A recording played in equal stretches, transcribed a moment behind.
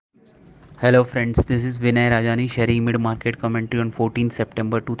Hello friends, this is Vinay Rajani sharing mid-market commentary on 14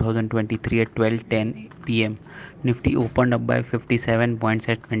 September 2023 at 12:10 p.m. Nifty opened up by 57 points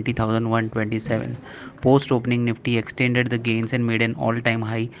at 20,127. Post-opening Nifty extended the gains and made an all-time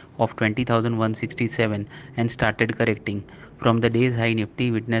high of 20,167 and started correcting. From the day's high, Nifty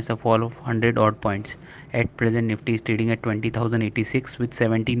witnessed a fall of 100 odd points. At present, Nifty is trading at 20,086 with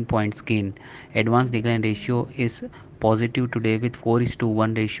 17 points gain. Advanced decline ratio is positive today with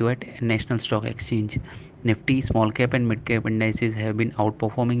 4:1 ratio at National Stock Exchange. Nifty small cap and mid cap indices have been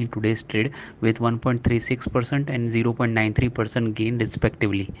outperforming in today's trade with 1.36% and 0.93% gain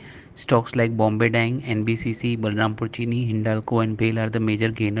respectively. Stocks like Bombay Dyeing, NBCC, Balrampur Chini, Hindalco and BHEL are the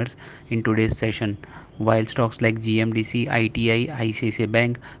major gainers in today's session, while stocks like GMDC, ITI, ICICI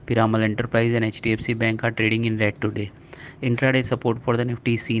Bank, Piramal Enterprise and HDFC Bank are trading in red today. Intraday support for the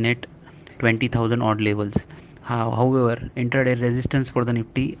Nifty is seen at 20,000 odd levels. However, intraday resistance for the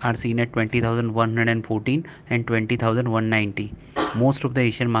Nifty are seen at 20,114 and 20,190. Most of the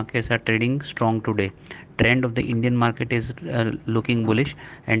Asian markets are trading strong today. Trend of the Indian market is looking bullish,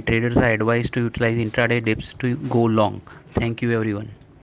 and traders are advised to utilize intraday dips to go long. Thank you, everyone.